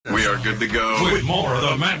are good to go. With more of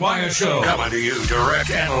the Matt Wyatt Show. Coming to you direct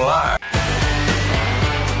and live.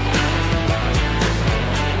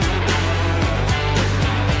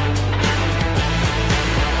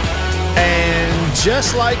 And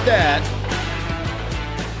just like that,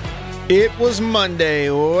 it was Monday.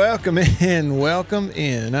 Welcome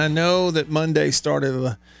in. I know that Monday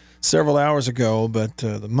started several hours ago, but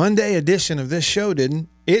the Monday edition of this show didn't.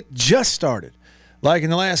 It just started. Like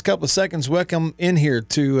in the last couple of seconds, welcome in here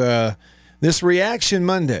to this Reaction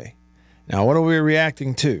Monday. Now, what are we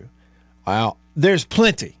reacting to? Well, there's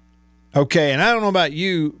plenty. Okay, and I don't know about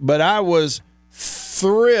you, but I was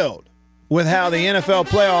thrilled with how the NFL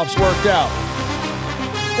playoffs worked out.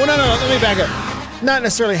 Well, no, let me back up. Not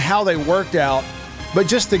necessarily how they worked out, but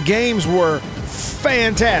just the games were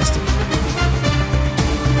fantastic.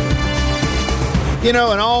 You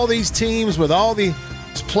know, and all these teams with all the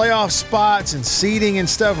playoff spots and seeding and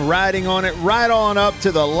stuff riding on it right on up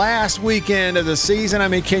to the last weekend of the season. I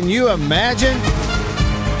mean, can you imagine?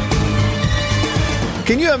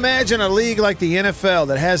 Can you imagine a league like the NFL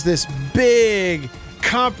that has this big,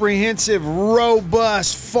 comprehensive,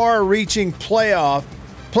 robust, far-reaching playoff,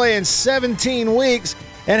 playing 17 weeks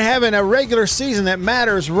and having a regular season that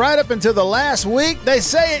matters right up until the last week? They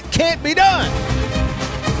say it can't be done.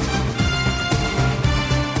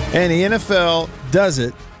 And the NFL does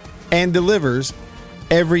it and delivers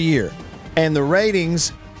every year. And the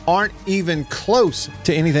ratings aren't even close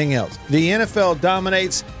to anything else. The NFL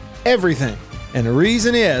dominates everything. And the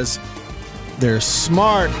reason is they're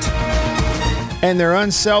smart and they're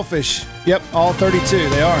unselfish. Yep, all 32,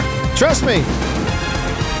 they are. Trust me.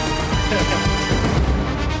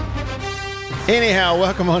 Anyhow,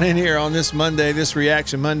 welcome on in here on this Monday, this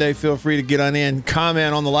Reaction Monday. Feel free to get on in,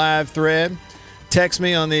 comment on the live thread. Text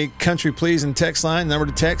me on the Country Pleasing text line. Number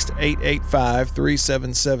to text,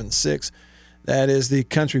 885-3776. That is the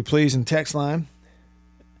Country Pleasing text line.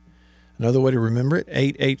 Another way to remember it,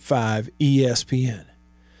 885-ESPN.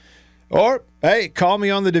 Or, hey, call me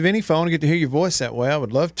on the Davini phone and get to hear your voice that way. I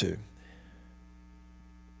would love to.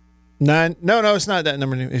 No, it's not that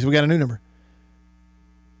number. We got a new number.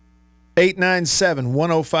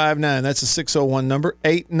 897-1059. That's a 601 number,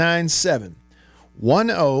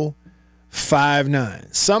 897-1059.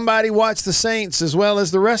 Somebody watch the Saints as well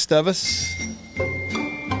as the rest of us.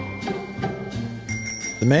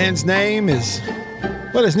 The man's name is,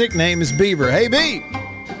 well, his nickname is Beaver. Hey, B.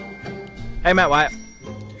 Hey, Matt Wyatt.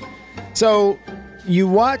 So, you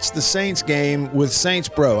watched the Saints game with Saints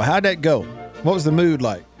Bro. How'd that go? What was the mood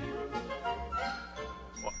like?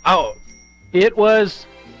 Oh, it was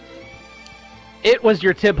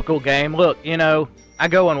your typical game. Look, you know, I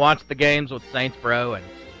go and watch the games with Saints Bro, and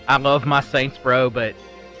I love my Saints Bro, but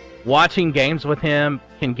watching games with him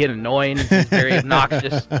can get annoying. He's very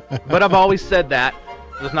obnoxious. But I've always said that.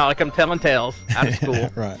 It's not like I'm telling tales out of school.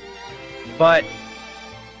 Right. But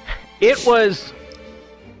it was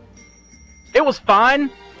fine.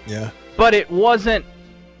 Yeah. But it wasn't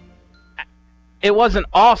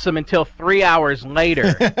awesome until 3 hours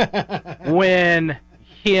later when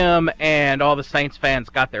him and all the Saints fans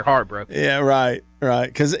got their heart broken. Yeah, right.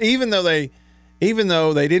 Because even though they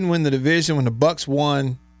didn't win the division, when the Bucs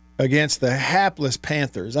won against the hapless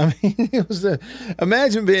Panthers, I mean, it was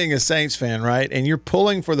imagine being a Saints fan, right? And you're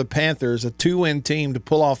pulling for the Panthers, a 2-win team, to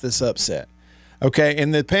pull off this upset. Okay,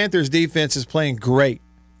 and the Panthers defense is playing great.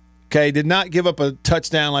 Okay, did not give up a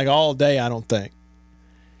touchdown like all day, I don't think.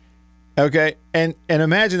 Okay, and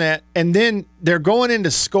imagine that, and then they're going in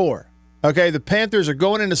to score. Okay, the Panthers are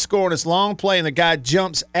going in to score on this long play, and the guy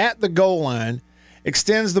jumps at the goal line,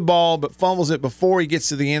 extends the ball, but fumbles it before he gets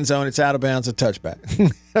to the end zone. It's out of bounds, a touchback.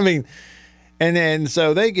 I mean, and then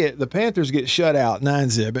so the Panthers get shut out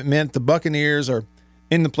 9-0. It meant the Buccaneers are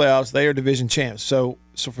in the playoffs. They are division champs. So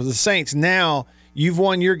for the Saints, now you've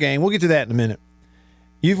won your game. We'll get to that in a minute.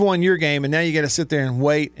 You've won your game, and now you got to sit there and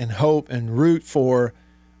wait and hope and root for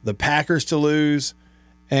the Packers to lose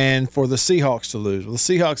and for the Seahawks to lose. Well, the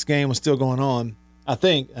Seahawks game was still going on. I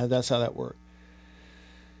think that's how that worked.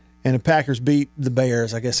 And the Packers beat the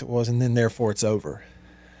Bears, I guess it was, and then therefore it's over.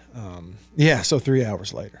 So 3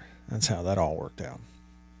 hours later. That's how that all worked out.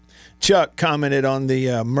 Chuck commented on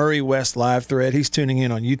the Murray West live thread. He's tuning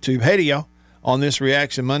in on YouTube. Hey to y'all on this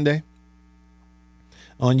Reaction Monday.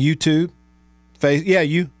 On YouTube.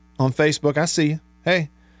 You on Facebook. I see you. Hey.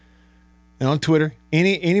 And on Twitter.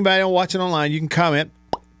 Anybody watching online, you can comment.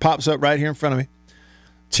 Pops up right here in front of me.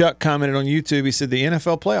 Chuck commented on YouTube. He said the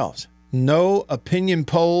NFL playoffs. No opinion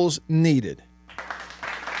polls needed.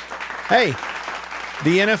 Hey,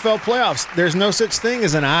 the NFL playoffs, there's no such thing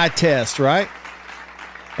as an eye test, right?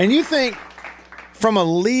 And you think from a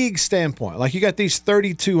league standpoint, like you got these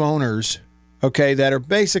 32 owners, okay, that are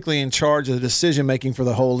basically in charge of the decision-making for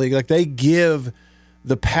the whole league. Like they give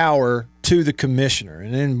the power to the commissioner.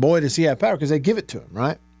 And then, boy, does he have power because they give it to him,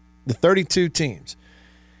 right? The 32 teams.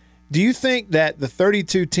 Do you think that the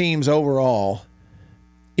 32 teams overall,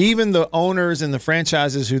 even the owners and the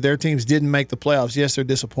franchises who their teams didn't make the playoffs, yes, they're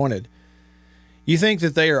disappointed. You think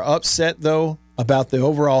that they are upset, though, about the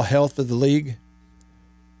overall health of the league?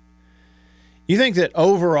 You think that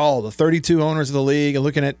overall, the 32 owners of the league are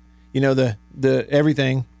looking at, the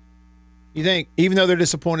everything, you think even though they're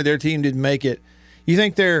disappointed their team didn't make it, you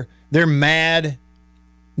think they're mad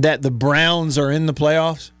that the Browns are in the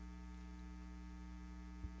playoffs?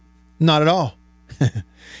 Not at all.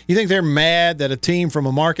 You think they're mad that a team from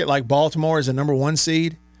a market like Baltimore is a number 1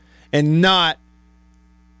 seed and not,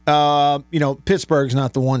 Pittsburgh's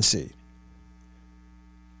not the 1 seed,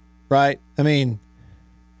 right? I mean,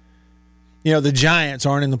 the Giants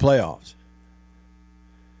aren't in the playoffs.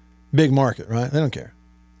 Big market, right? They don't care.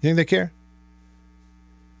 You think they care?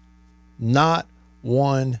 Not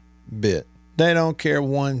one bit. They don't care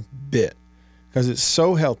one bit because it's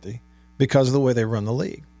so healthy because of the way they run the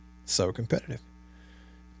league. So competitive.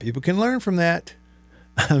 People can learn from that.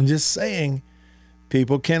 I'm just saying,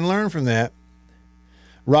 people can learn from that.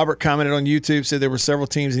 Robert commented on YouTube, said there were several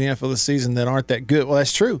teams in the NFL this season that aren't that good. Well,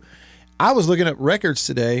 that's true. I was looking at records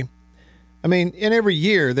today. I mean, in every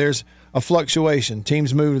year, there's a fluctuation.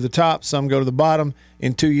 Teams move to the top, some go to the bottom.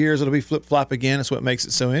 In 2 years, it'll be flip-flop again. That's what makes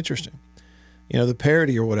it so interesting. The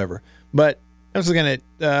parity or whatever. But I was looking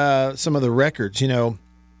at some of the records.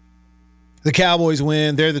 The Cowboys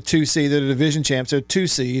win. They're the 2 seed. They're the division champs. They're 2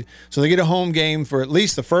 seed. So they get a home game for at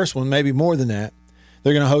least the first one, maybe more than that.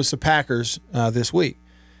 They're going to host the Packers this week.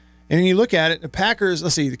 And then you look at it, the Packers,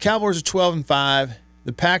 let's see, the Cowboys are 12-5.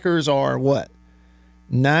 The Packers are what?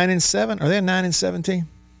 9-7? Are they 9-17?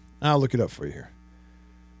 I'll look it up for you here.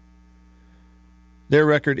 Their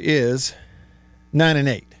record is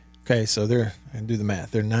 9-8. Okay, so I can do the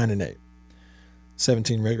math. They're 9-8.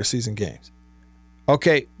 17 regular season games.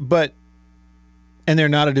 Okay, and they're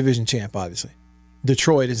not a division champ, obviously.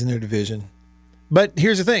 Detroit is in their division. But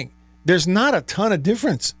here's the thing. There's not a ton of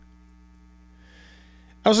difference.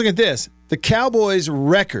 I was looking at this. The Cowboys'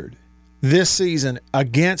 record this season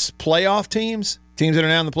against playoff teams that are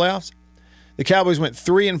now in the playoffs, the Cowboys went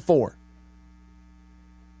 3-4.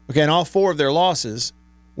 Okay, and all 4 of their losses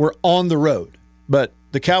were on the road. But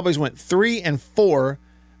the Cowboys went 3-4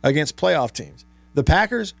 against playoff teams. The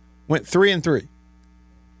Packers went 3-3.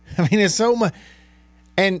 I mean, it's so much.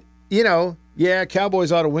 And,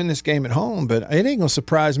 Cowboys ought to win this game at home, but it ain't going to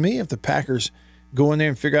surprise me if the Packers go in there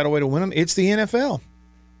and figure out a way to win them. It's the NFL.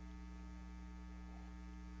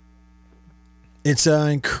 It's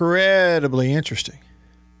incredibly interesting.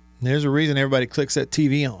 There's a reason everybody clicks that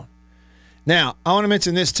TV on. Now, I want to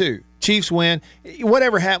mention this too. Chiefs win.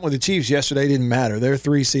 Whatever happened with the Chiefs yesterday didn't matter. They're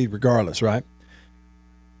 3 seed regardless, right?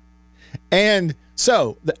 And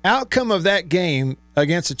so the outcome of that game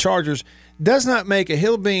against the Chargers does not make a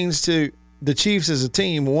hill beans to the Chiefs as a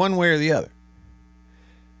team one way or the other.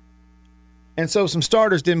 And so some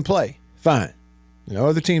starters didn't play. Fine.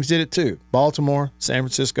 Other teams did it too. Baltimore, San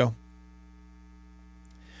Francisco.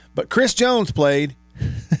 But Chris Jones played.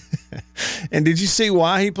 And did you see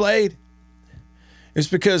why he played? It's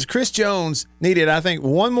because Chris Jones needed, I think,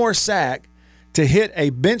 one more sack to hit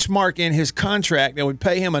a benchmark in his contract that would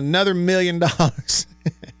pay him another $1 million.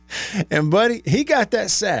 And, buddy, he got that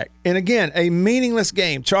sack. And, again, a meaningless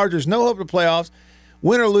game. Chargers, no hope of playoffs.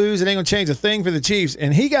 Win or lose, it ain't going to change a thing for the Chiefs.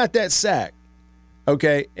 And he got that sack,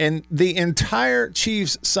 okay? And the entire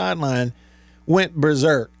Chiefs sideline went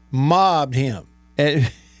berserk, mobbed him.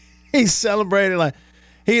 And he celebrated like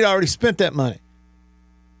he'd already spent that money.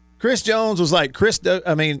 Chris Jones was like Chris.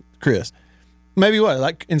 Maybe what?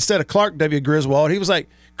 Like instead of Clark W. Griswold, he was like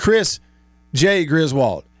Chris J.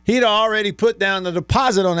 Griswold. He'd already put down the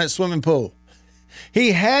deposit on that swimming pool.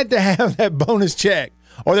 He had to have that bonus check,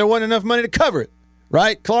 or there wasn't enough money to cover it.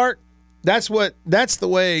 Right, Clark? That's the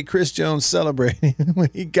way Chris Jones celebrated when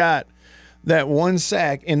he got that one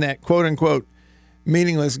sack in that quote unquote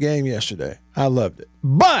meaningless game yesterday. I loved it.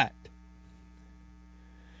 But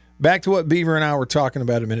back to what Beaver and I were talking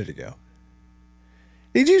about a minute ago.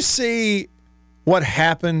 Did you see what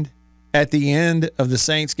happened at the end of the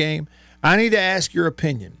Saints game? I need to ask your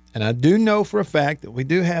opinion. And I do know for a fact that we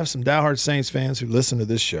do have some diehard Saints fans who listen to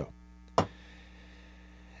this show.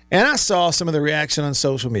 And I saw some of the reaction on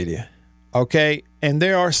social media. Okay? And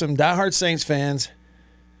there are some diehard Saints fans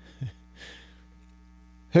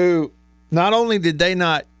who not only did they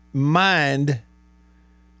not mind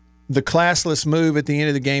the classless move at the end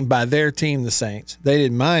of the game by their team, the Saints. They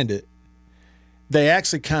didn't mind it. They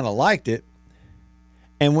actually kind of liked it.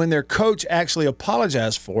 And when their coach actually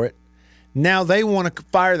apologized for it, now they want to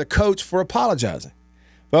fire the coach for apologizing.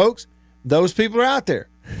 Folks, those people are out there.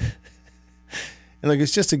 And look,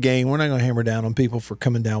 it's just a game. We're not going to hammer down on people for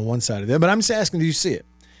coming down one side of that. But I'm just asking, do you see it?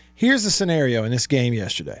 Here's the scenario in this game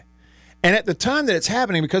yesterday. And at the time that it's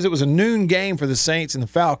happening, because it was a noon game for the Saints and the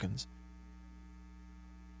Falcons,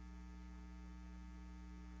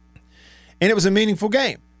 and it was a meaningful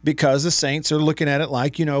game because the Saints are looking at it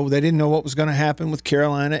like, they didn't know what was going to happen with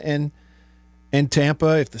Carolina and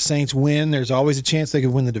Tampa. If the Saints win, there's always a chance they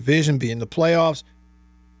could win the division, be in the playoffs.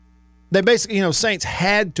 They basically, Saints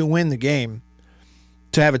had to win the game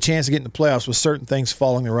to have a chance of getting the playoffs with certain things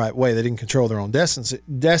falling the right way. They didn't control their own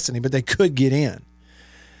destiny, but they could get in.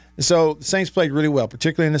 And so the Saints played really well,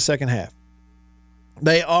 particularly in the second half.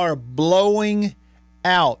 They are blowing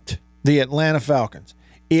out the Atlanta Falcons.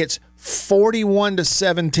 It's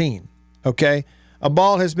 41-17, okay? A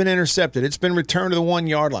ball has been intercepted. It's been returned to the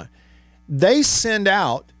 1-yard line. They send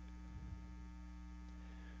out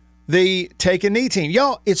the take a knee team.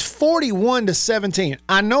 Y'all, it's 41-17.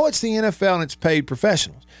 I know it's the NFL and it's paid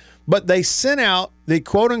professionals, but they sent out the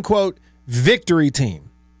quote-unquote victory team.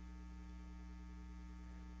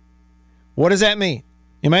 What does that mean?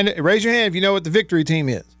 You might raise your hand if you know what the victory team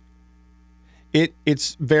is.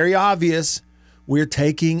 It's very obvious. We're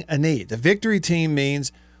taking a knee. The victory team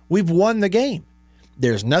means we've won the game.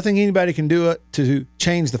 There's nothing anybody can do to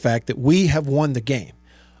change the fact that we have won the game.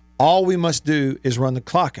 All we must do is run the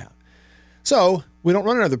clock out. So we don't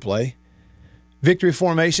run another play. Victory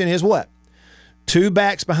formation is what? 2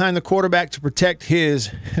 backs behind the quarterback to protect his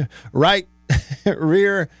right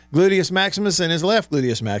rear gluteus maximus and his left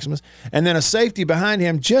gluteus maximus, and then a safety behind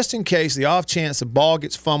him just in case the off chance the ball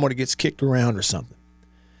gets fumbled or gets kicked around or something.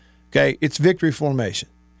 Okay, it's victory formation.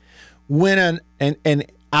 And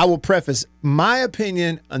I will preface my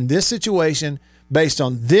opinion on this situation based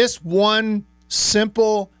on this one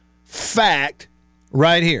simple fact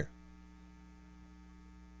right here.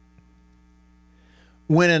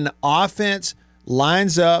 When an offense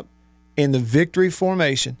lines up in the victory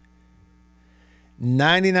formation,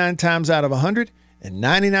 99 times out of 100 and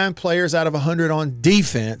 99 players out of 100 on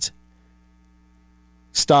defense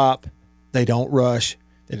stop. They don't rush.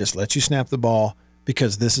 They just let you snap the ball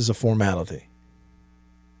because this is a formality.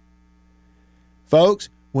 Folks,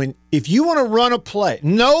 if you want to run a play,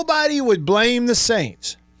 nobody would blame the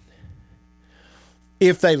Saints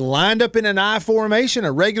if they lined up in an I formation,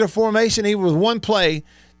 a regular formation, even with one play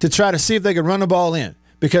to try to see if they could run the ball in,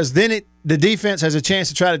 because then the defense has a chance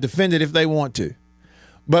to try to defend it if they want to.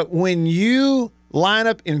 But when you line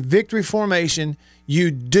up in victory formation,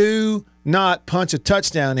 you do not punch a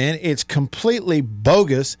touchdown in. It's completely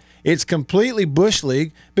bogus. It's completely bush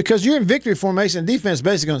league because you're in victory formation. The defense is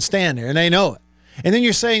basically going to stand there, and they know it. And then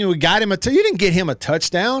you're saying we got him you didn't get him a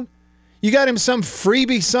touchdown. You got him some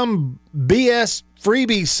freebie, some BS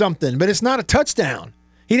freebie something, but it's not a touchdown.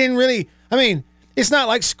 He didn't really, it's not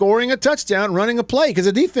like scoring a touchdown, running a play, because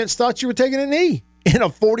the defense thought you were taking a knee in a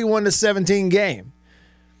 41-17 game.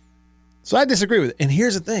 So I disagree with it. And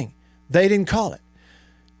here's the thing. They didn't call it.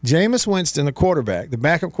 Jameis Winston, the quarterback, the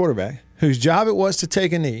backup quarterback, whose job it was to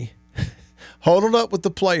take a knee, huddled up with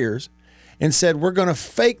the players and said, we're going to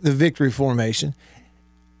fake the victory formation.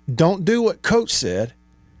 Don't do what coach said.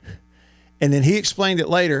 And then he explained it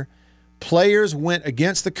later. Players went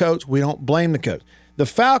against the coach. We don't blame the coach. The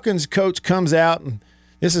Falcons coach comes out, and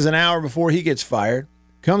this is an hour before he gets fired,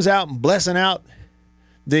 comes out and blessing out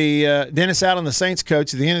the Dennis Allen, the Saints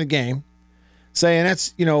coach, at the end of the game, saying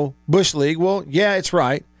that's, bush league. Well, yeah, it's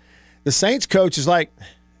right. The Saints coach is like,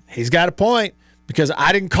 he's got a point because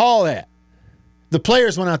I didn't call that. The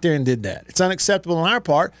players went out there and did that. It's unacceptable on our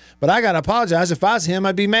part, but I got to apologize. If I was him,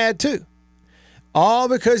 I'd be mad too. All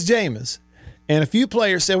because Jameis and a few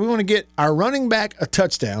players said we want to get our running back a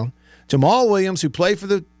touchdown. Jamal Williams, who played for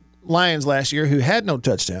the Lions last year, who had no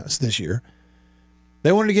touchdowns this year,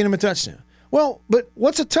 they wanted to get him a touchdown. Well, but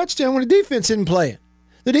what's a touchdown when the defense isn't playing?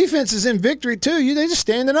 The defense is in victory too. They're just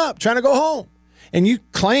standing up, trying to go home. And you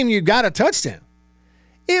claim you got a touchdown.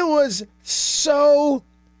 It was so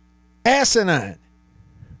asinine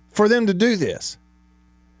for them to do this.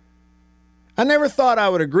 I never thought I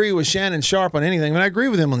would agree with Shannon Sharp on anything, but I agree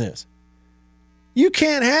with him on this. You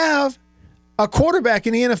can't have a quarterback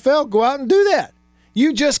in the NFL go out and do that.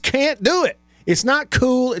 You just can't do it. It's not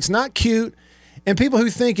cool. It's not cute. And people who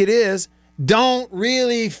think it is don't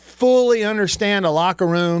really fully understand a locker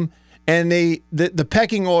room and the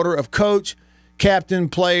pecking order of coach, captain,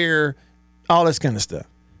 player, all this kind of stuff.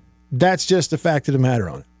 That's just the fact of the matter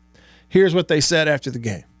on it. Here's what they said after the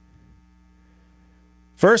game.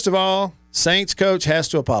 First of all, Saints coach has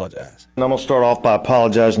to apologize. I'm going to start off by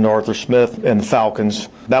apologizing to Arthur Smith and the Falcons.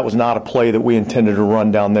 That was not a play that we intended to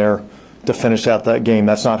run down there to finish out that game.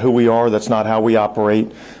 That's not who we are. That's not how we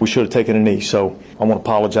operate. We should have taken a knee. So I want to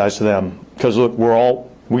apologize to them. Because, look,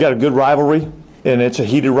 we got a good rivalry, and it's a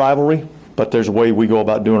heated rivalry, but there's a way we go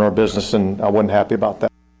about doing our business, and I wasn't happy about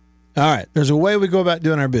that. All right, there's a way we go about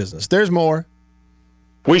doing our business. There's more.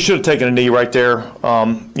 We should have taken a knee right there.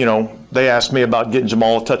 They asked me about getting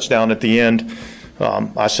Jamal a touchdown at the end.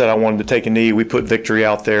 I said I wanted to take a knee. We put victory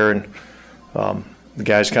out there, and the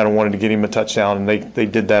guys kind of wanted to get him a touchdown, and they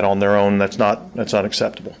did that on their own. That's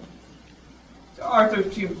unacceptable. So Arthur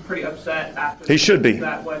seemed pretty upset after. He should be. Is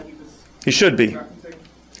that what he was? He should be. Referencing?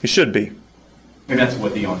 He should be. And that's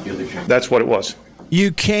what the on-field issue. That's what it was.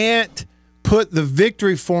 You can't put the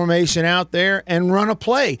victory formation out there and run a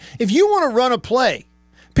play. If you want to run a play,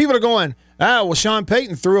 people are going, Sean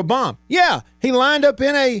Payton threw a bomb. Yeah, he lined up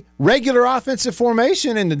in a regular offensive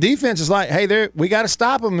formation, and the defense is like, hey, we got to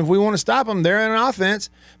stop them. If we want to stop them, they're in an offense.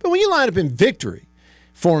 But when you line up in victory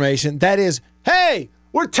formation, that is, hey,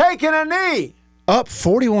 we're taking a knee. Up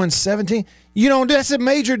 41-17. That's a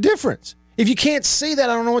major difference. If you can't see that,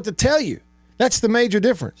 I don't know what to tell you. That's the major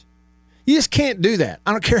difference. You just can't do that.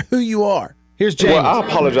 I don't care who you are. Here's James. Well, I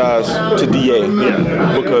apologize to DA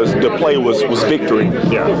because the play was victory.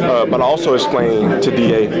 But I also explained to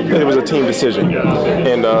DA that it was a team decision.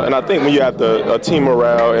 And I think when you have a team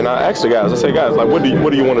morale, and I asked the guys, like, what do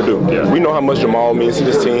you want to do? We know how much Jamal means to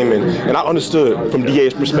this team, and I understood from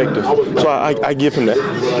DA's perspective. So I give him that.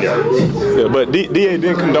 But DA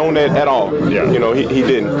didn't condone that at all. He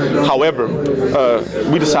didn't. However,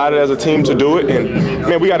 we decided as a team to do it, and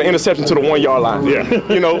man, we got an interception to the 1 yard line.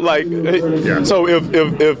 So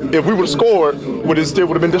if we would have scored, would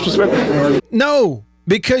have been disrespectful? No,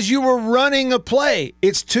 because you were running a play.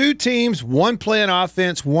 It's two teams, one playing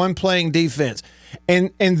offense, one playing defense.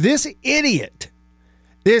 And this idiot,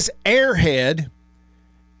 this airhead,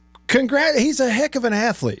 he's a heck of an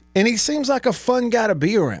athlete, and he seems like a fun guy to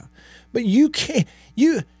be around. But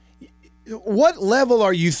what level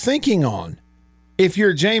are you thinking on if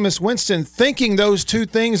you're Jameis Winston thinking those two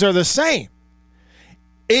things are the same?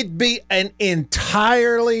 It'd be an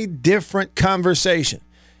entirely different conversation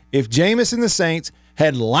if Jameis and the Saints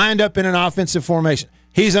had lined up in an offensive formation.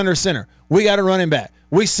 He's under center. We got to run him back.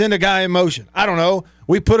 We send a guy in motion. I don't know.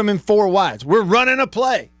 We put him in four wides. We're running a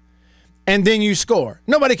play. And then you score.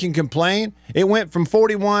 Nobody can complain. It went from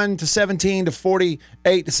 41-17 to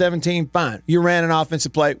 48-17. Fine. You ran an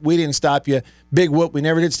offensive play. We didn't stop you. Big whoop. We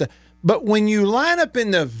never did stuff. But when you line up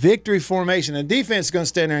in the victory formation, the defense is going to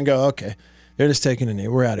stand there and go, okay, they're just taking a knee.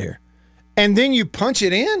 We're out of here. And then you punch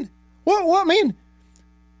it in? What? I mean,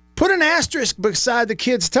 put an asterisk beside the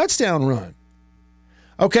kid's touchdown run.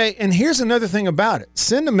 Okay, and here's another thing about it.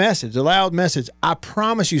 Send a message, a loud message. I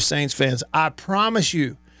promise you, Saints fans, I promise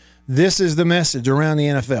you, this is the message around the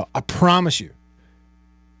NFL. I promise you.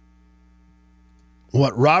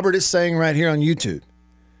 What Robert is saying right here on YouTube.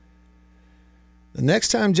 The next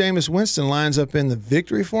time Jameis Winston lines up in the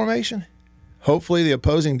victory formation, hopefully the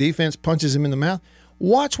opposing defense punches him in the mouth.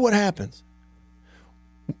 Watch what happens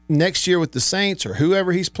next year with the Saints or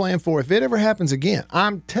whoever he's playing for. If it ever happens again,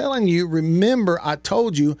 I'm telling you, remember I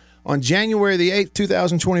told you on January the 8th,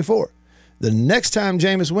 2024, the next time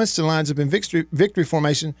Jameis Winston lines up in victory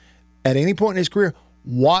formation at any point in his career,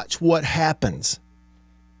 watch what happens.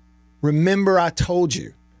 Remember I told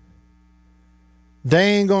you. There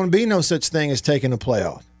ain't going to be no such thing as taking a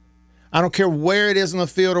playoff. I don't care where it is on the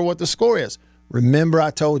field or what the score is. Remember,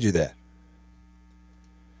 I told you that.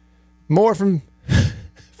 More from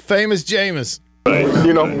famous Jameis.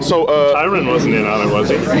 Tyron wasn't in on it, was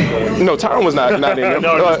he? No, Tyron was not in there.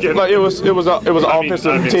 No, it was an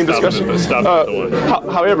offensive team discussion.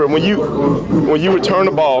 However, when you return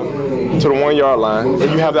the ball to the 1 yard line,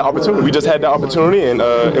 you have that opportunity. We just had that opportunity, and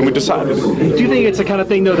we decided. Do you think it's the kind of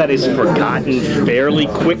thing though that is forgotten fairly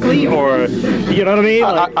quickly, or you know what I mean?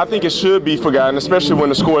 I think it should be forgotten, especially when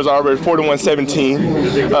the score is already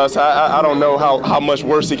 41-17. So I don't know how much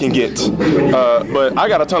worse it can get. But I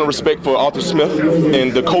got a ton of respect for Arthur Smith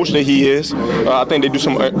and the coach that he is. I think they do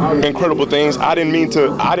some incredible things. I didn't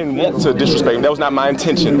want to disrespect him. That was not my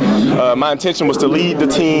intention. My intention was to lead the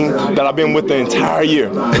team that I've been with the entire year.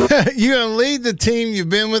 You're going to lead the team you've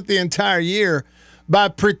been with the entire year by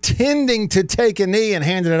pretending to take a knee and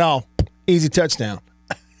handing it off. Easy touchdown.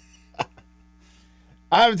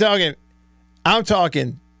 I'm talking,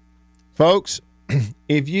 folks,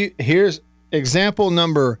 here's example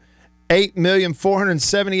number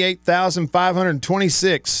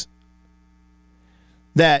 8,478,526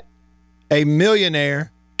 that a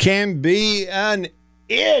millionaire can be an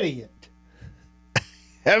idiot.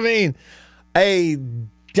 I mean, a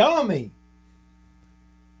dummy.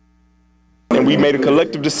 And we made a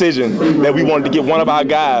collective decision that we wanted to get one of our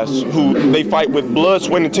guys who they fight with blood,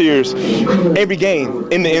 sweat, and tears every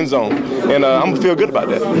game in the end zone. And I'm going to feel good about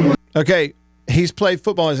that. Okay, he's played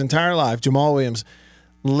football his entire life. Jamal Williams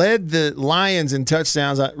led the Lions in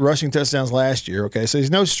touchdowns, rushing touchdowns last year. Okay, so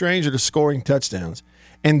he's no stranger to scoring touchdowns.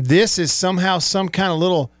 And this is somehow some kind of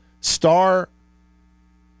little star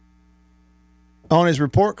on his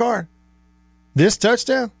report card. This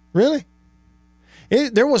touchdown? Really?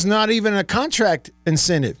 There was not even a contract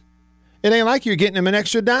incentive. It ain't like you're getting him an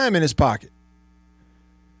extra dime in his pocket.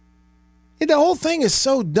 The whole thing is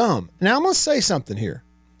so dumb. Now, I'm going to say something here.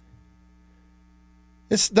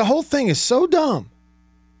 The whole thing is so dumb.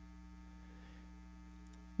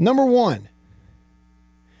 Number one,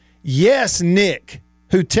 yes, Nick,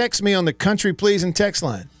 who texts me on the Country Pleasing text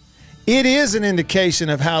line, it is an indication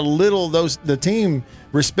of how little the team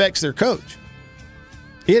respects their coach.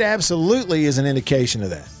 It absolutely is an indication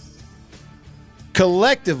of that.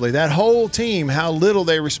 Collectively, that whole team, how little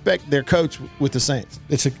they respect their coach with the Saints.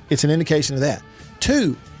 It's an indication of that.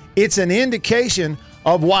 Two, it's an indication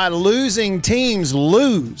of why losing teams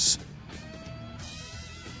lose.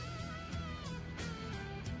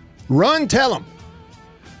 Tell them.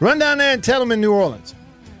 Run down there and tell them in New Orleans.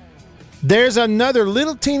 There's another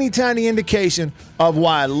little teeny tiny indication of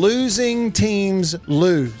why losing teams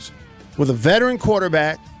lose. With a veteran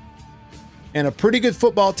quarterback and a pretty good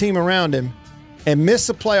football team around him and miss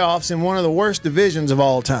the playoffs in one of the worst divisions of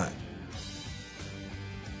all time.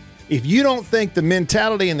 If you don't think the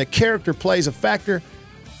mentality and the character plays a factor,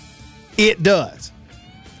 it does.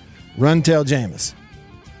 Run tell Jameis.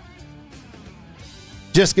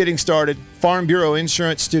 Just getting started. Farm Bureau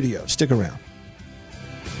Insurance Studio. Stick around.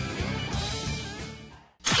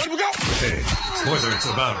 Hey, whether it's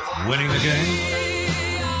about winning the game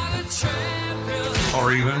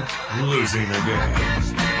or even losing the game,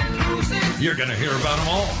 you're going to hear about them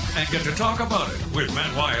all and get to talk about it with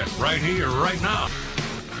Matt Wyatt right here, right now.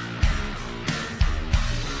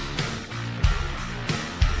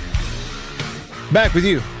 Back with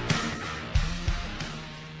you.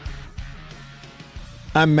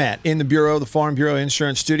 I'm Matt in the Bureau, the Farm Bureau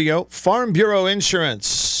Insurance Studio. Farm Bureau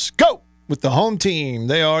Insurance. Go with the home team.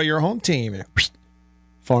 They are your home team.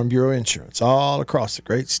 Farm Bureau Insurance all across the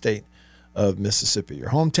great state of Mississippi. Your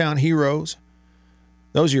hometown heroes.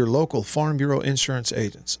 Those are your local Farm Bureau Insurance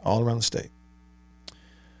agents all around the state.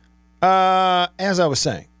 As I was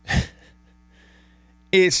saying,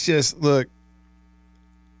 it's just, look,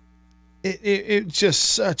 it's just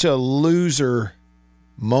such a loser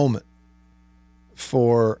moment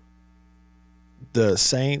for the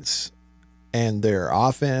Saints and their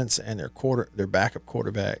offense and their backup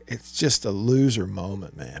quarterback. It's just a loser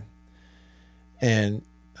moment, man. And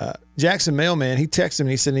Jackson Mailman, he texted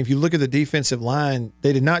me, he said, if you look at the defensive line,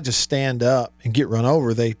 they did not just stand up and get run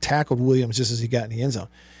over. They tackled Williams just as he got in the end zone.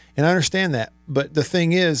 And I understand that. But the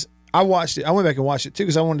thing is, I watched it. I went back and watched it too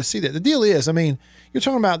because I wanted to see that. The deal is, I mean, you're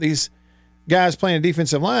talking about these guys playing a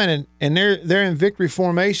defensive line and they're in victory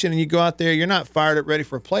formation and you go out there, you're not fired up, ready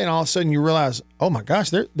for a play, and all of a sudden you realize, oh my gosh,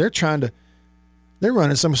 they're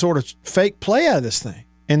running some sort of fake play out of this thing.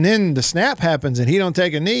 And then the snap happens and he don't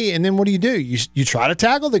take a knee, and then what do? You try to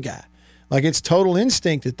tackle the guy. Like it's total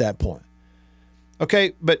instinct at that point.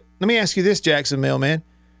 Okay, but let me ask you this, Jackson Mailman.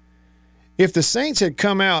 If the Saints had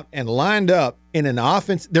come out and lined up in an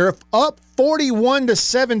offense, they're up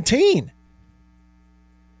 41-17.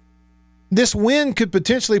 This win could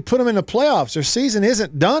potentially put them in the playoffs. Their season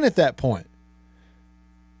isn't done at that point.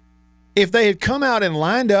 If they had come out and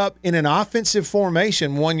lined up in an offensive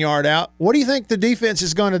formation 1 yard out, what do you think the defense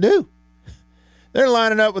is going to do? They're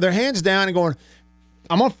lining up with their hands down and going,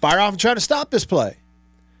 I'm going to fire off and try to stop this play.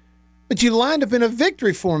 But you lined up in a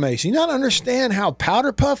victory formation. You don't understand how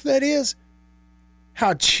powder puff that is?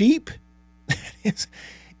 How cheap that is?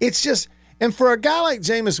 It's just, and for a guy like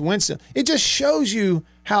Jameis Winston, it just shows you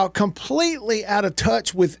how completely out of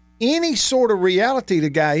touch with any sort of reality the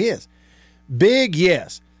guy is. Big,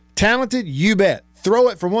 yes. Talented, you bet. Throw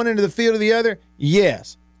it from one end of the field to the other,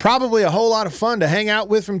 yes. Probably a whole lot of fun to hang out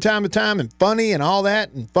with from time to time and funny and all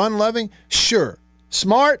that and fun-loving, sure.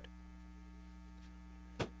 Smart,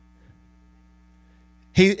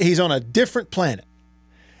 he's on a different planet.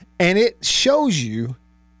 And it shows you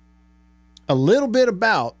a little bit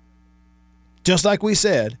about, just like we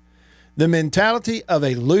said, the mentality of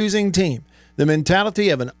a losing team, the mentality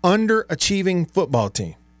of an underachieving football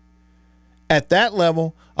team. At that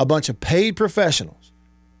level, a bunch of paid professionals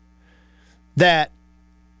that,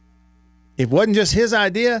 100% of the It wasn't just his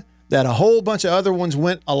idea, that a whole bunch of other ones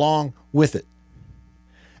went along with it.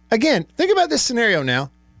 Again, think about this scenario now.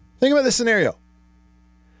 Think about this scenario.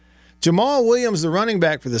 Jamal Williams, the running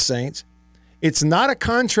back for the Saints, it's not a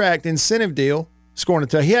contract incentive deal, scoring a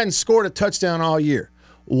touchdown. He hadn't scored a touchdown all year.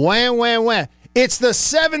 Wham, wham, wham. It's the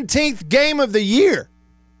 17th game of the year.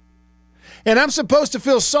 And I'm supposed to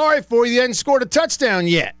feel sorry for you. You hadn't scored a touchdown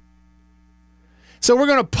yet. So we're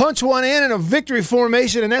going to punch one in a victory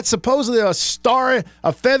formation, and that's supposedly a star,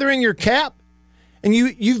 a feather in your cap. And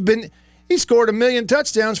he scored 1 million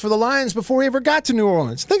touchdowns for the Lions before he ever got to New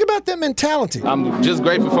Orleans. Think about that mentality. I'm just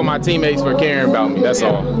grateful for my teammates for caring about me. That's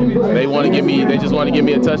all. They just want to give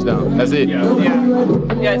me a touchdown. That's it.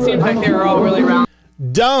 Yeah, it seems like they were all really round.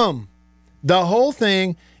 Dumb. The whole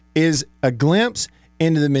thing is a glimpse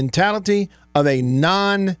into the mentality of a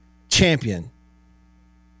non-champion.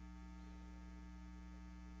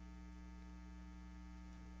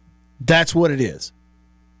 That's what it is.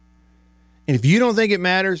 And if you don't think it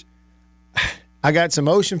matters, I got some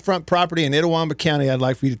oceanfront property in Itawamba County I'd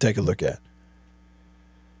like for you to take a look at.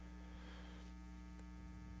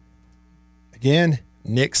 Again,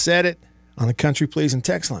 Nick said it on the Country Pleasing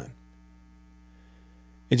text line.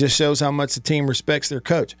 It just shows how much the team respects their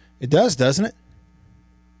coach. It does, doesn't it?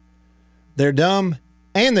 They're dumb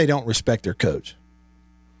and they don't respect their coach.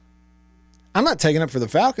 I'm not taking up for the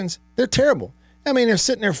Falcons. They're terrible. I mean, they're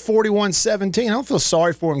sitting there 41-17. I don't feel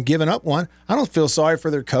sorry for them giving up one. I don't feel sorry for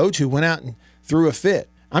their coach who went out and threw a fit.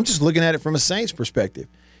 I'm just looking at it from a Saints perspective.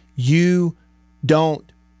 You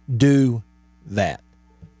don't do that.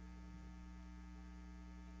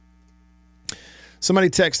 Somebody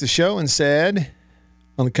texted the show and said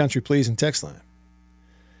on the Country Pleasing text line,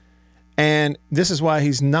 and this is why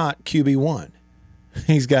he's not QB1.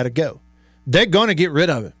 He's got to go. They're going to get rid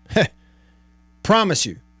of him. Promise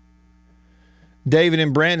you. David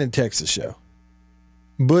and Brandon text the show.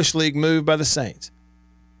 Bush League move by the Saints.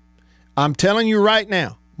 I'm telling you right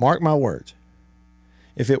now, mark my words,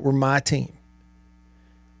 if it were my team,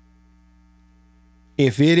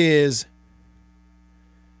 if it is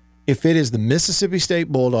the Mississippi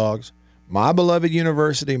State Bulldogs, my beloved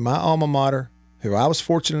university, my alma mater, who I was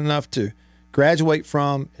fortunate enough to graduate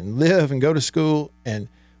from and live and go to school and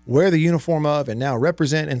wear the uniform of and now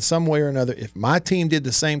represent in some way or another, if my team did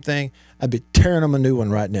the same thing, I'd be tearing them a new one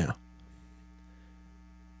right now.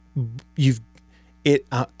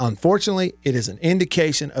 Unfortunately, it is an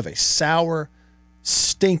indication of a sour,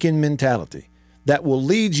 stinking mentality that will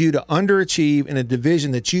lead you to underachieve in a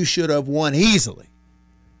division that you should have won easily.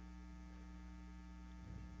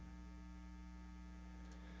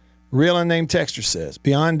 Real Unnamed Texture says,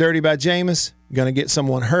 beyond dirty by Jameis, going to get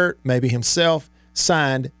someone hurt, maybe himself.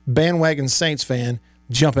 Signed, bandwagon Saints fan,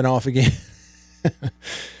 jumping off again.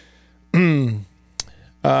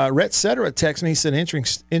 Rhett Cetera texted me. He said,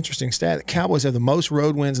 interesting stat. The Cowboys have the most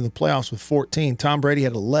road wins in the playoffs with 14. Tom Brady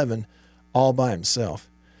had 11 all by himself.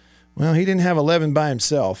 Well, he didn't have 11 by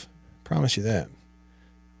himself. Promise you that.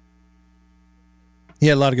 He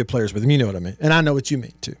had a lot of good players with him. You know what I mean. And I know what you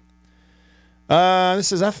mean, too. This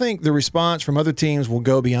says, I think the response from other teams will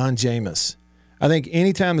go beyond Jameis. I think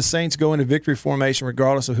anytime the Saints go into victory formation,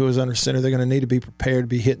 regardless of who is under center, they're going to need to be prepared to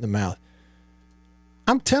be hit in the mouth.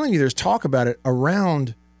 I'm telling you, there's talk about it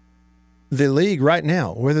around the league right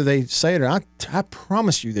now, whether they say it or not. I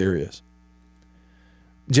promise you there is.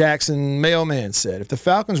 Jackson Mailman said, if the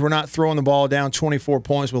Falcons were not throwing the ball down 24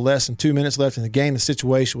 points with less than 2 minutes left in the game, the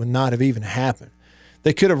situation would not have even happened.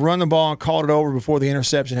 They could have run the ball and called it over before the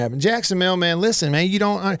interception happened. Jackson Mailman, listen, man,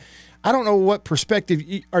 I don't know what perspective.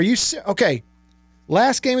 Are you okay?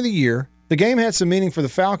 Last game of the year, the game had some meaning for the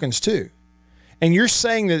Falcons too. And you're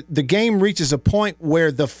saying that the game reaches a point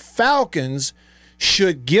where the Falcons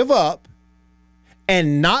should give up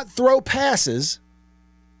and not throw passes,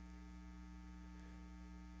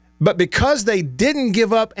 but because they didn't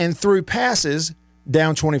give up and threw passes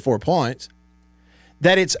down 24 points,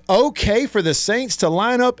 that it's okay for the Saints to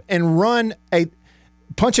line up and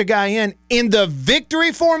punch a guy in the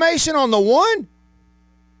victory formation on the one?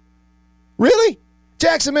 Really?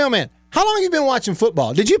 Jackson Mailman, how long have you been watching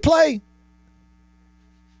football? Did you play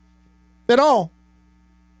at all?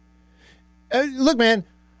 Look, man,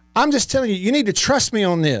 I'm just telling you, you need to trust me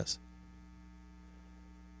on this.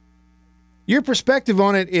 Your perspective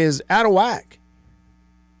on it is out of whack.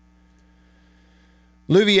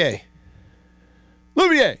 Louvier,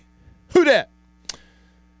 who dat?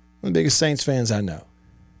 One of the biggest Saints fans I know.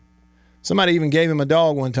 Somebody even gave him a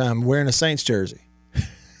dog one time wearing a Saints jersey.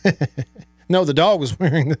 No, the dog was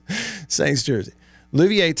wearing the Saints jersey.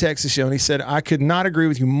 Louvier texted the show and he said, I could not agree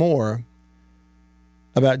with you more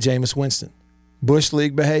about Jameis Winston. Bush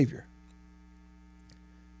League behavior.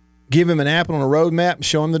 Give him an apple on a road map and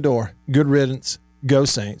show him the door. Good riddance. Go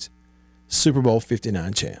Saints. Super Bowl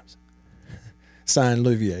 59 champs. Signed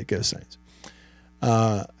Louvier. Go Saints.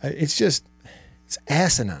 It's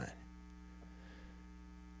asinine.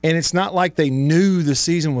 And it's not like they knew the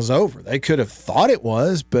season was over. They could have thought it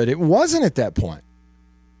was, but it wasn't at that point.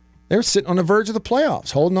 They were sitting on the verge of the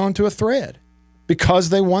playoffs, holding on to a thread because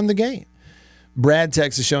they won the game. Brad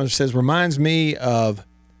Texas says, reminds me of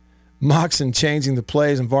Moxon changing the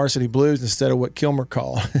plays in Varsity Blues instead of what Kilmer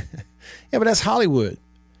called. Yeah, but that's Hollywood.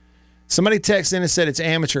 Somebody texted in and said it's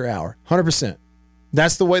amateur hour. 100%.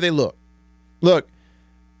 That's the way they look. Look,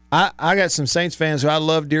 I got some Saints fans who I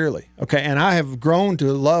love dearly, okay, and I have grown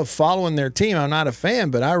to love following their team. I'm not a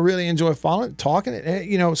fan, but I really enjoy following it, talking it.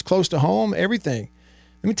 You know, it's close to home, everything.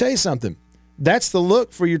 Let me tell you something. That's the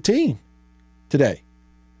look for your team today.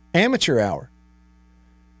 Amateur hour.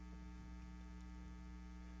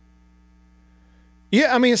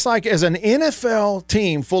 Yeah, I mean, it's like as an NFL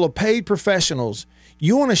team full of paid professionals,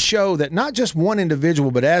 you want to show that not just one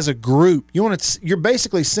individual, but as a group, you're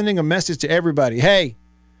basically sending a message to everybody. Hey,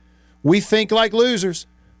 we think like losers.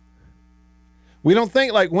 We don't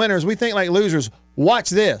think like winners. We think like losers. Watch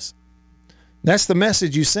this. That's the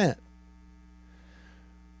message you sent.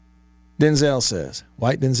 Wyatt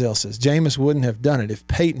Denzel says, Jameis wouldn't have done it if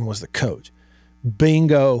Peyton was the coach.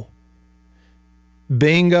 Bingo.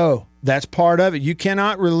 That's part of it. You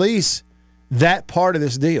cannot release that part of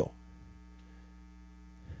this deal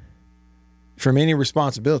from any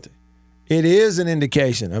responsibility. It is an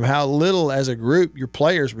indication of how little, as a group, your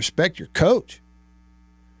players respect your coach.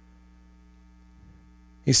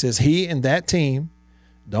 He says he and that team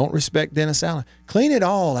don't respect Dennis Allen. Clean it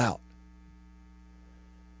all out.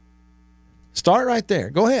 Start right there.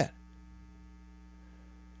 Go ahead.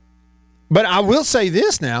 But I will say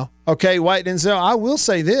this now, okay, Wyatt Denzel, I will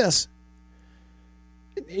say this.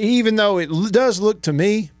 Even though it does look to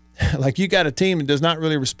me like you got a team that does not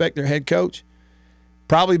really respect their head coach,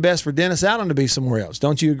 probably best for Dennis Allen to be somewhere else.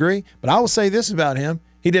 Don't you agree? But I will say this about him.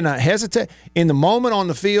 He did not hesitate. In the moment on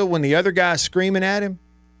the field when the other guy's screaming at him,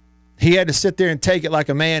 he had to sit there and take it like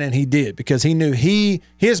a man, and he did because he knew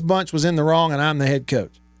his bunch was in the wrong and I'm the head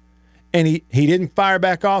coach. And he didn't fire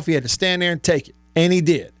back off. He had to stand there and take it, and he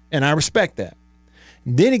did, and I respect that.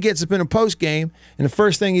 And then he gets up in a post game, and the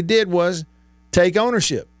first thing he did was take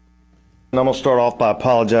ownership. And I'm going to start off by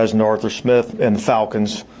apologizing to Arthur Smith and the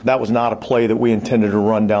Falcons. That was not a play that we intended to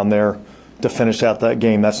run down there to finish out that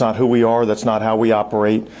game. That's not who we are. That's not how we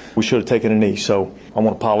operate. We should have taken a knee. So I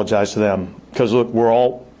want to apologize to them because, look,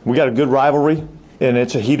 we got a good rivalry, and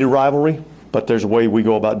it's a heated rivalry, but there's a way we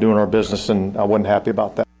go about doing our business, and I wasn't happy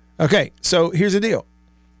about that. Okay, so here's the deal.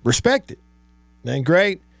 Respect it. Then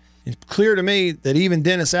great. It's clear to me that even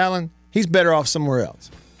Dennis Allen, he's better off somewhere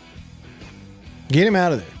else. Get him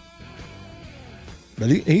out of there. But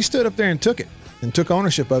he stood up there and took it and took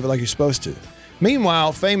ownership of it like you're supposed to.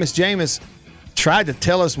 Meanwhile, famous Jameis tried to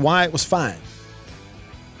tell us why it was fine.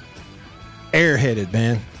 Airheaded,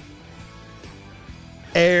 man.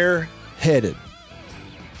 Airheaded.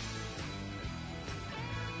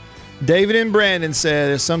 David and Brandon said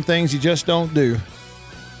there's some things you just don't do.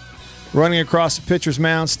 Running across the pitcher's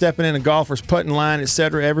mound, stepping in a golfer's putting line,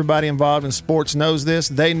 etc. Everybody involved in sports knows this.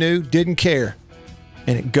 They knew, didn't care.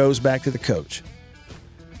 And it goes back to the coach.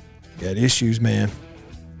 Got issues, man.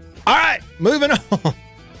 All right, moving on.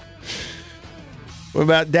 What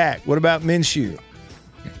about Dak? What about Minshew?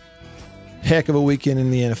 Heck of a weekend in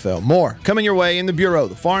the NFL. More coming your way in the Bureau,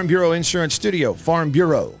 the Farm Bureau Insurance Studio. Farm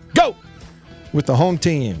Bureau, go! With the home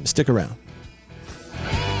team. Stick around.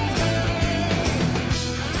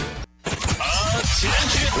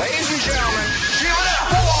 Attention, ladies and gentlemen, give it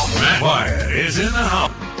up. Matt Wyatt is in the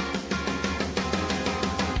house.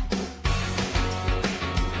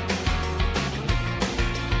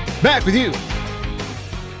 Back with you.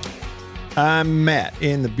 I'm Matt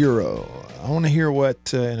in the Bureau. I want to hear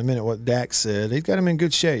in a minute what Dak said. He's got him in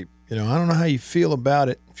good shape. You know, I don't know how you feel about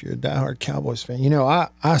it if you're a diehard Cowboys fan. You know,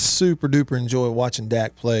 I super duper enjoy watching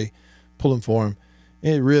Dak play, pulling for him.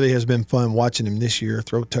 It really has been fun watching him this year,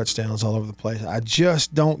 throw touchdowns all over the place. I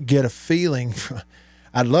just don't get a feeling.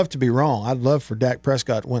 I'd love to be wrong. I'd love for Dak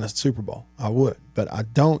Prescott to win a Super Bowl. I would. But I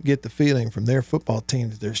don't get the feeling from their football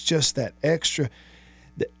team that there's just the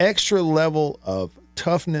extra level of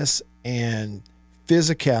toughness and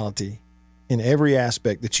physicality in every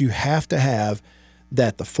aspect that you have to have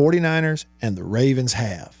that the 49ers and the Ravens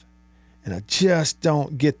have. And I just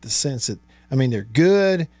don't get the sense that, I mean, they're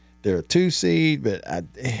good, they're a 2 seed, but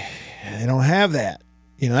they don't have that.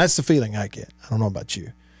 You know, that's the feeling I get. I don't know about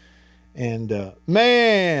you. And,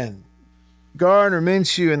 man, Gardner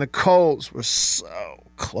Minshew and the Colts were so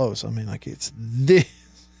close. I mean, like it's this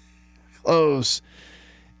close.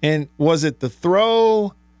 And was it the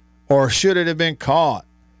throw or should it have been caught?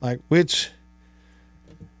 Like which?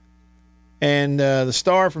 And the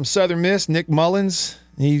star from Southern Miss, Nick Mullins,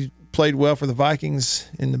 he played well for the Vikings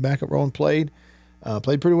in the backup role and played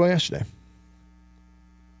pretty well yesterday.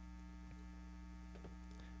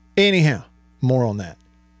 Anyhow, more on that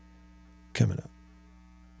coming up.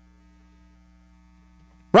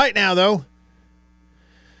 Right now, though,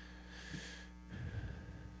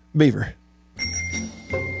 Beaver.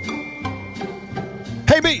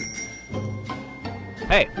 Hey, Beaver.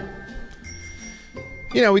 Hey.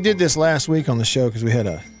 You know, we did this last week on the show because we had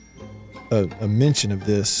a mention of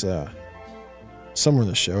this somewhere in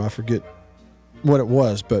the show. I forget what it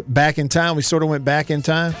was, but back in time, we sort of went back in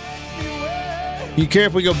time. You care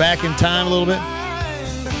if we go back in time a little bit?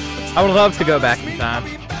 I would love to go back in time.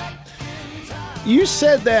 You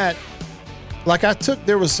said that like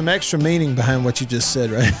there was some extra meaning behind what you just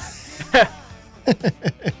said, right?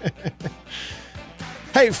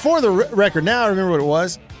 Hey, for the record, now I remember what it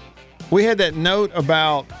was. We had that note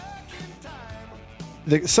about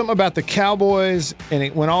something about the Cowboys, and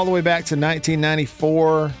it went all the way back to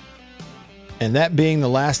 1994, and that being the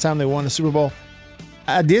last time they won the Super Bowl.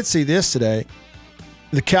 I did see this today.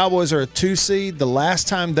 The Cowboys are a 2 seed. The last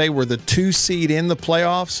time they were the 2 seed in the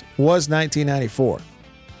playoffs was 1994.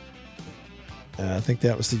 I think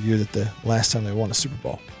that was the year that the last time they won a Super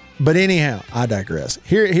Bowl. But anyhow, I digress.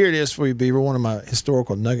 Here it is for you, Beaver, one of my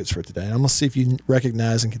historical nuggets for today. And I'm going to see if you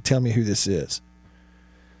recognize and can tell me who this is.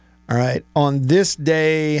 All right. On this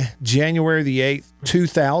day, January the 8th,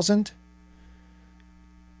 2000,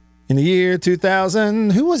 in the year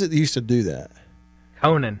 2000, who was it that used to do that?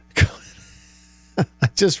 Conan. I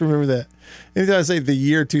just remember that. Anytime I say the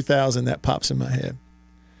year 2000, that pops in my head.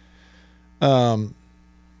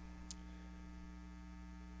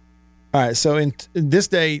 All right, so in this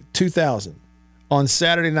day, 2000, on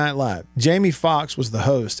Saturday Night Live, Jamie Foxx was the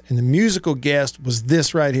host, and the musical guest was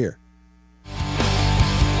this right here.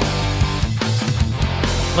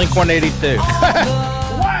 Blink 182.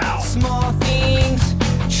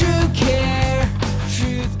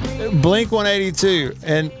 Blink 182.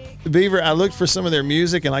 And Beaver, I looked for some of their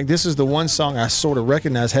music, and like this is the one song I sort of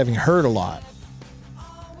recognize having heard a lot.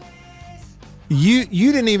 You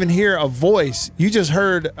didn't even hear a voice. You just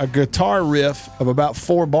heard a guitar riff of about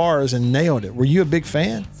 4 bars and nailed it. Were you a big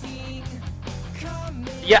fan?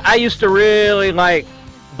 Yeah, I used to really like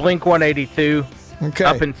Blink 182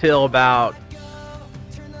 up until about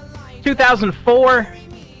 2004.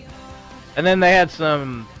 And then they had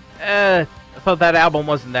some... I thought that album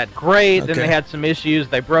wasn't that great. Then they had some issues.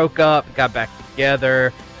 They broke up, got back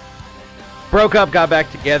together. Broke up, got back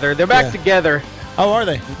together. They're back together. Oh, are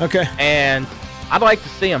they? Okay. And I'd like to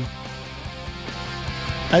see them.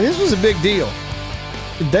 This was a big deal.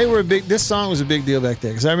 This song was a big deal back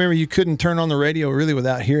then because I remember you couldn't turn on the radio really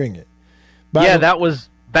without hearing it. That was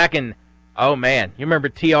back in. Oh man, you remember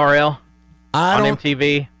TRL on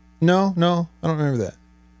MTV? No, I don't remember that.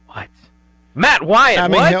 What? Matt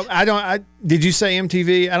Wyatt. What? Did you say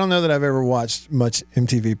MTV? I don't know that I've ever watched much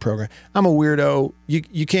MTV program. I'm a weirdo.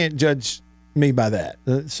 You can't judge me by that.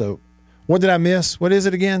 So, what did I miss? What is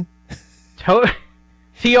it again?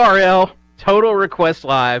 TRL, Total Request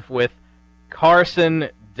Live with Carson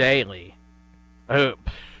Daly. Oh,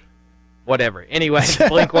 whatever. Anyway,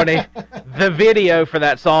 Blink-182. The video for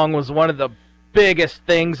that song was one of the biggest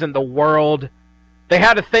things in the world. They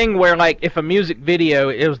had a thing where, like, if a music video,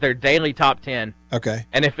 it was their daily top 10. Okay.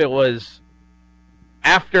 And if it was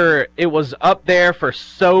after it was up there for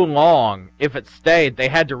so long, if it stayed, they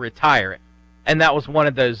had to retire it. And that was one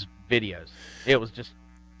of those videos. It was just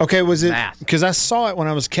okay, was it massive. Because I saw it when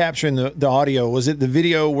I was capturing the audio. Was it the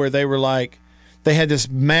video where they were like, they had this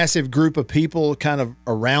massive group of people kind of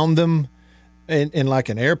around them in like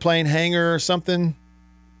an airplane hangar or something?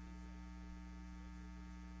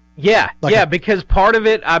 Yeah, because part of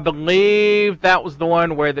it, I believe that was the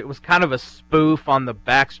one where it was kind of a spoof on the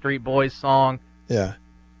Backstreet Boys song. Yeah.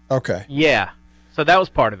 Okay. Yeah. So that was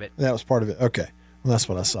part of it. That was part of it. Okay. Well, that's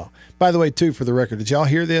what I saw. By the way, too, for the record, did y'all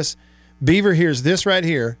hear this? Beaver hears this right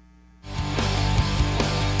here.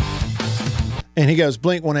 And he goes,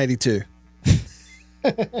 Blink 182.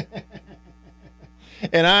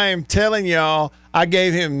 And I am telling y'all, I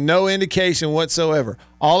gave him no indication whatsoever.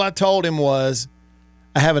 All I told him was,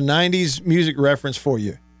 I have a 90s music reference for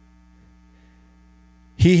you.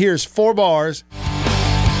 He hears 4 bars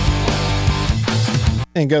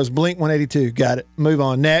and goes, Blink 182. Got it. Move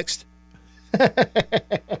on. Next.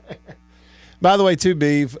 By the way, too,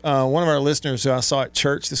 Beav, one of our listeners who I saw at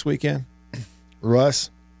church this weekend,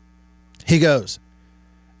 Russ, he goes,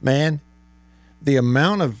 man, the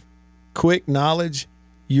amount of quick knowledge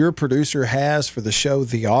your producer has for the show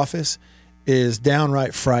The Office is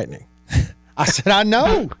downright frightening. I said, I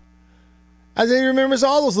know. I said, he remembers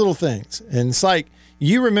all those little things. And it's like,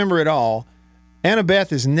 you remember it all.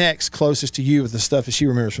 Annabeth is next closest to you with the stuff that she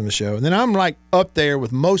remembers from the show. And then I'm like up there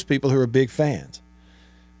with most people who are big fans.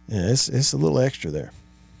 Yeah, it's a little extra there.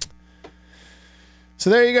 So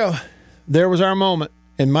there you go. There was our moment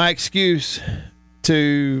and my excuse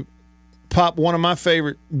to pop one of my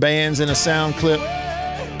favorite bands in a sound clip,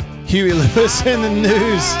 Huey Lewis and the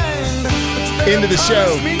News, into the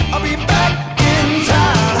show.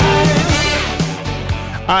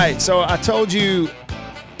 All right, so I told you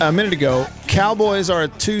a minute ago, Cowboys are a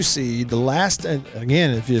 2 seed. The last,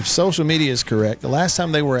 again, if social media is correct, the last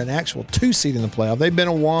time they were an actual 2 seed in the playoff, they've been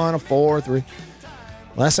a 1, a 4, a 3.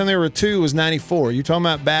 Last time they were a 2 was 94. You're talking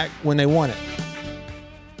about back when they won it.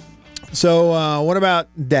 So what about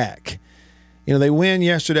Dak? You know, they win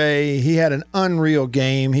yesterday. He had an unreal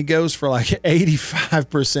game. He goes for like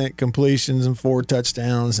 85% completions and 4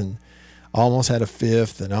 touchdowns and almost had a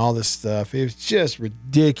 5th and all this stuff. It was just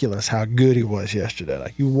ridiculous how good he was yesterday.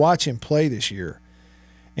 Like, you watch him play this year,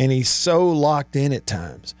 and he's so locked in at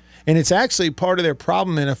times. And it's actually part of their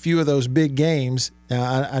problem in a few of those big games.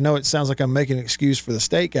 Now, I know it sounds like I'm making an excuse for the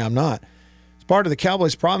state guy. I'm not. It's part of the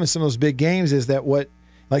Cowboys' problem in some of those big games is that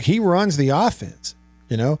he runs the offense,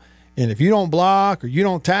 you know. And if you don't block or you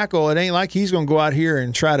don't tackle, it ain't like he's going to go out here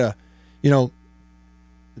and try to,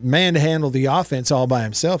 man to handle the offense all by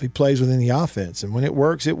himself. He plays within the offense. And when it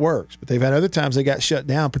works, it works. But they've had other times they got shut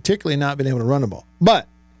down, particularly not being able to run the ball. But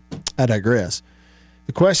I digress.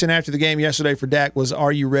 The question after the game yesterday for Dak was,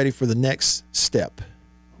 are you ready for the next step?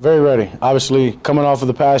 Very ready. Obviously, coming off of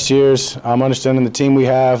the past years, understanding the team we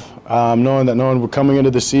have, knowing we're coming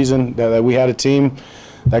into the season, that we had a team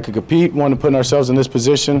that could compete, wanted to put ourselves in this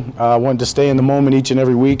position, wanted to stay in the moment each and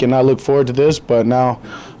every week and not look forward to this, but now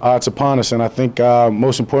it's upon us. And I think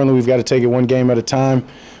most importantly, we've got to take it one game at a time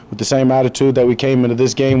with the same attitude that we came into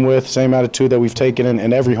this game with, same attitude that we've taken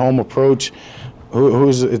in every home approach.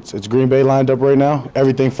 It's Green Bay lined up right now.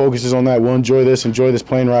 Everything focuses on that. We'll enjoy this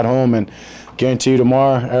plane ride home, and guarantee you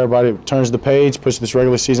tomorrow everybody turns the page, puts this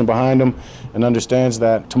regular season behind them, and understands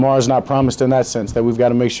that tomorrow's not promised in that sense, that we've got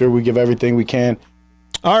to make sure we give everything we can.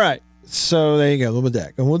 All right, so there you go, a little bit of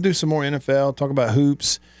Dak. And we'll do some more NFL, talk about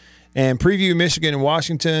hoops, and preview Michigan and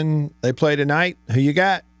Washington. They play tonight. Who you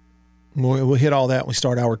got? We'll hit all that when we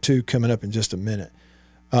start hour 2 coming up in just a minute.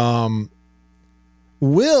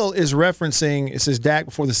 Will is referencing, it says Dak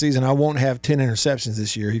before the season, I won't have 10 interceptions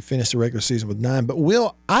this year. He finished the regular season with 9. But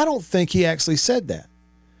Will, I don't think he actually said that.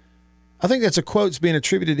 I think that's a quote that's being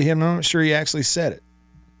attributed to him, and I'm not sure he actually said it,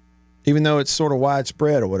 even though it's sort of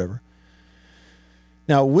widespread or whatever.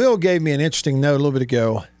 Now, Will gave me an interesting note a little bit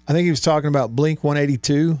ago. I think he was talking about Blink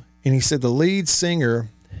 182, and he said the lead singer,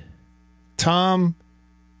 Tom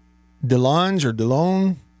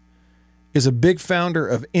DeLonge, is a big founder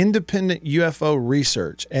of independent UFO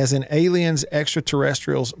research, as in aliens,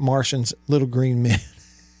 extraterrestrials, Martians, little green men.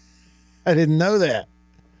 I didn't know that.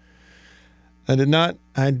 I did not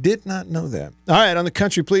know that. All right, on the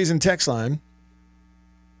Country Pleasing text line,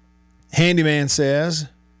 Handyman says,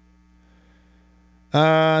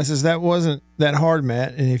 that wasn't that hard,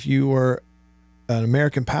 Matt. And if you were an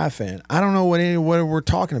American Pie fan, I don't know what we're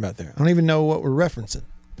talking about there. I don't even know what we're referencing.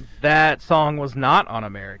 That song was not on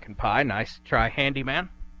American Pie. Nice try, Handyman.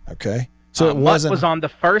 Okay. So it wasn't. What was on the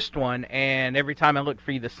first one, and Every Time I Look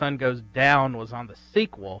for You, the Sun Goes Down was on the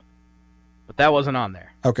sequel, but that wasn't on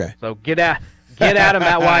there. Okay. So get out of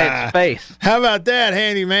Matt Wyatt's face. How about that,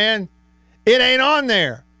 Handyman? It ain't on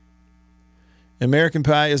there. American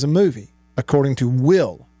Pie is a movie, according to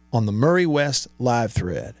Will on the Murray West live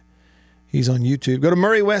thread. He's on YouTube. Go to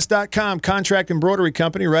murraywest.com, contract embroidery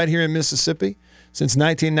company right here in Mississippi since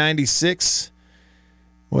 1996.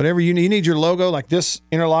 Whatever you need your logo, like this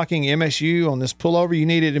interlocking MSU on this pullover, you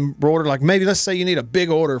need it embroidered. Like maybe let's say you need a big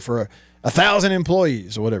order for 1,000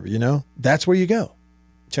 employees or whatever, that's where you go.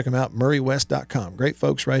 Check them out, murraywest.com. Great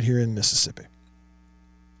folks right here in Mississippi.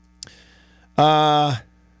 White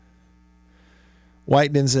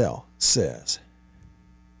Denzel says,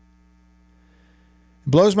 it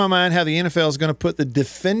blows my mind how the NFL is going to put the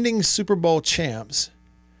defending Super Bowl champs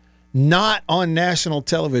not on national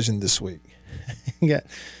television this week. You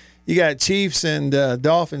got Chiefs and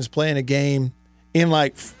Dolphins playing a game in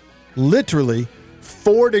like literally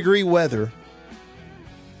 4-degree weather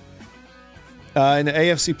in the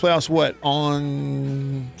AFC playoffs. What,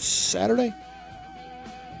 on Saturday?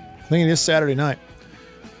 I think it is Saturday night,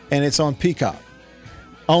 and it's on Peacock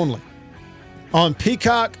only. On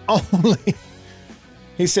Peacock only.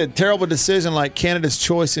 He said, terrible decision like Canada's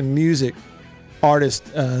choice in music artist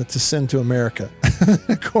to send to America,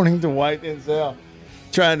 according to White Denzel.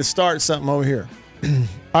 Trying to start something over here.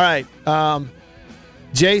 All right.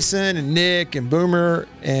 Jason and Nick and Boomer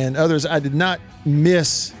and others, I did not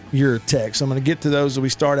miss your text. I'm going to get to those as we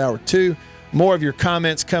start hour 2. More of your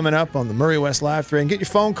comments coming up on the Murray West Live thread. And get your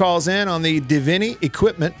phone calls in on the Divini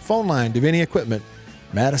Equipment phone line. Divini Equipment,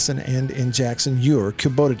 Madison and in Jackson, your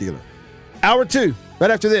Kubota dealer. Hour 2,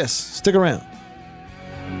 right after this. Stick around.